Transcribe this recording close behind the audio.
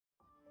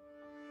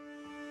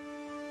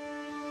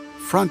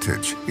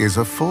Frontage is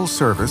a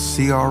full-service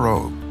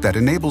CRO that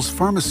enables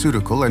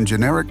pharmaceutical and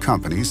generic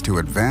companies to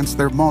advance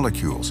their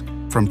molecules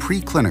from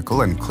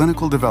preclinical and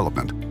clinical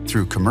development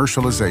through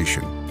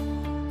commercialization.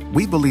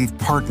 We believe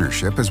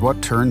partnership is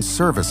what turns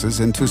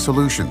services into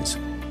solutions.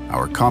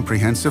 Our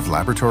comprehensive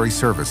laboratory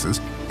services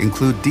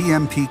include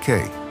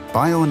DMPK,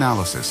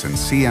 bioanalysis, and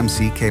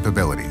CMC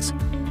capabilities.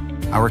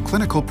 Our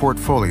clinical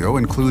portfolio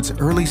includes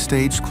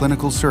early-stage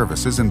clinical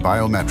services and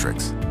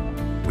biometrics.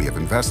 We have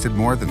invested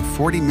more than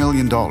 $40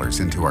 million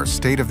into our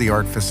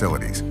state-of-the-art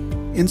facilities,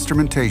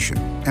 instrumentation,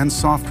 and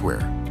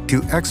software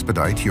to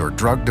expedite your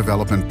drug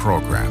development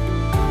program.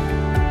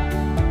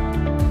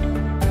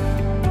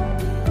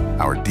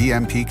 Our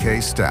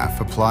DMPK staff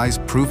applies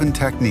proven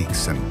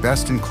techniques and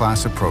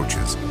best-in-class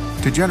approaches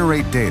to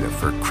generate data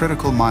for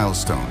critical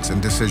milestones in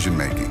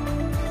decision-making.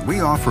 We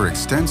offer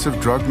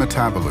extensive drug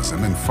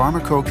metabolism and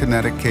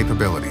pharmacokinetic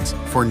capabilities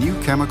for new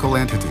chemical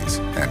entities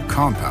and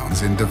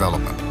compounds in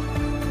development.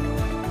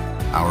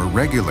 Our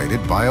regulated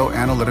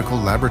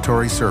bioanalytical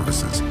laboratory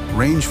services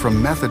range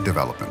from method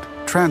development,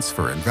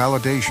 transfer and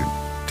validation,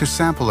 to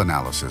sample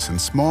analysis and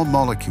small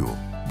molecule,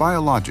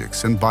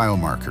 biologics and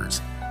biomarkers.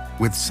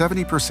 With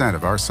 70%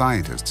 of our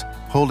scientists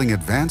holding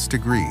advanced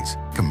degrees,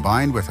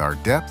 combined with our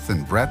depth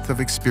and breadth of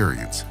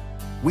experience,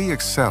 we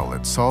excel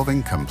at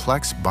solving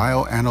complex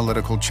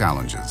bioanalytical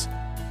challenges.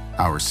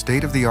 Our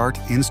state-of-the-art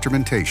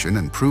instrumentation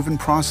and proven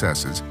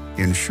processes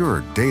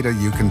ensure data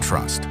you can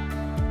trust.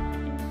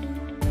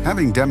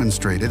 Having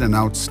demonstrated an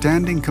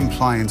outstanding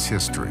compliance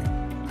history,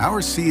 our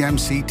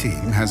CMC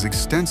team has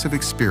extensive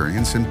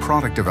experience in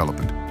product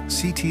development,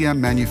 CTM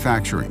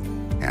manufacturing,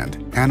 and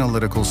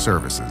analytical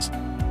services.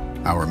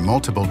 Our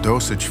multiple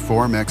dosage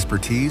form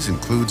expertise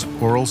includes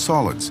oral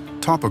solids,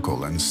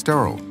 topical, and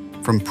sterile,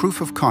 from proof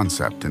of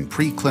concept and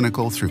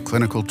preclinical through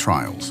clinical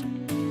trials.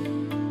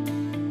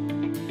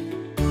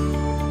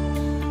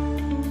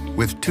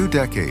 With 2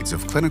 decades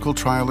of clinical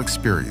trial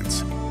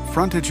experience,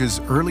 Frontage's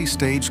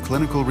early-stage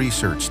clinical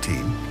research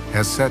team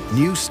has set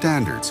new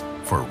standards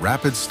for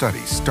rapid study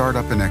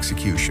startup and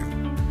execution.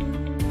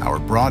 Our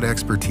broad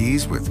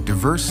expertise with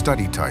diverse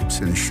study types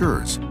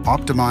ensures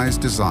optimized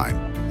design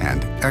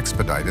and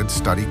expedited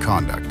study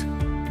conduct.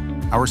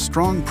 Our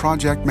strong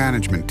project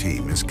management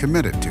team is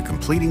committed to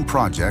completing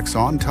projects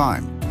on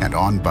time and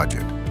on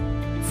budget.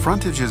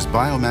 Frontage's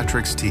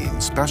biometrics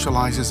team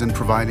specializes in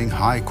providing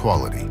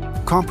high-quality,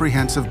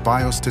 comprehensive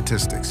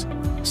biostatistics,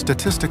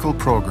 statistical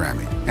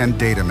programming, and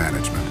data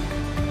management.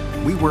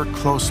 We work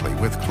closely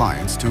with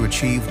clients to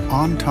achieve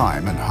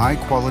on-time and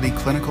high-quality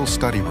clinical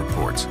study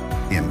reports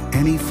in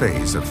any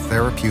phase of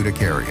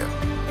therapeutic area.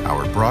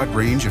 Our broad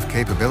range of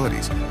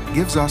capabilities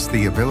gives us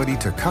the ability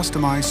to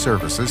customize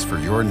services for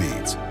your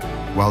needs,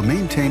 while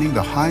maintaining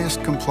the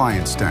highest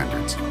compliance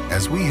standards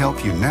as we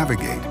help you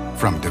navigate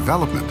from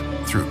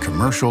development through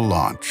commercial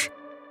launch.